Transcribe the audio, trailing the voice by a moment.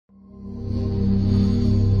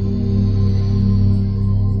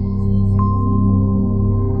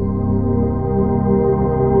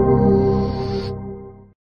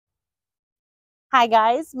Hi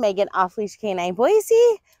guys, Megan off Leash Canine Boise.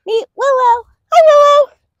 Meet Willow. Hi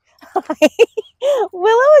Willow. Hi.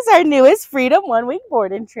 Willow is our newest Freedom 1-week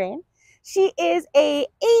board and train. She is a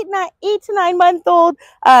 8 to 9 month old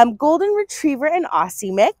golden retriever and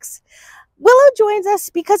Aussie mix. Willow joins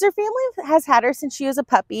us because her family has had her since she was a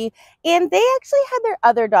puppy, and they actually had their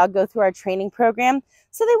other dog go through our training program,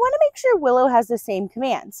 so they want to make sure Willow has the same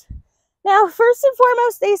commands. Now, first and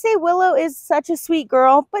foremost, they say Willow is such a sweet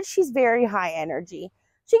girl, but she's very high energy.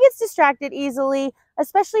 She gets distracted easily,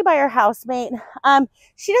 especially by her housemate.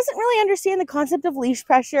 She doesn't really understand the concept of leash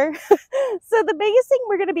pressure. So the biggest thing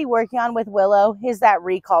we're going to be working on with Willow is that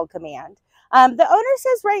recall command. The owner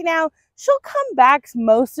says right now she'll come back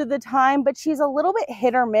most of the time, but she's a little bit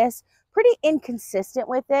hit or miss, pretty inconsistent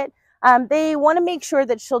with it. They want to make sure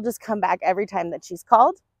that she'll just come back every time that she's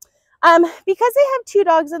called. Because they have 2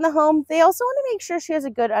 dogs in the home, they also want to make sure she has a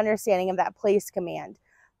good understanding of that place command.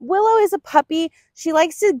 Willow is a puppy. She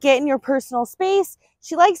likes to get in your personal space.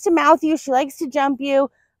 She likes to mouth you. She likes to jump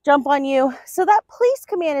on you. So that place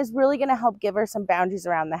command is really going to help give her some boundaries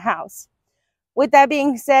around the house. With that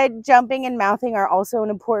being said, jumping and mouthing are also an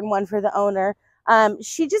important one for the owner.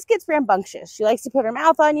 She just gets rambunctious. She likes to put her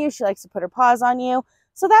mouth on you. She likes to put her paws on you.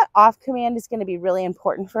 So that off command is going to be really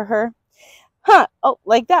important for her. Oh,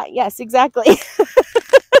 like that. Yes, exactly.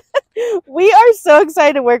 We are so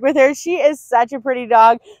excited to work with her. She is such a pretty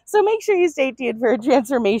dog. So make sure you stay tuned for her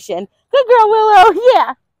transformation. Good girl, Willow.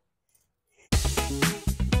 Yeah.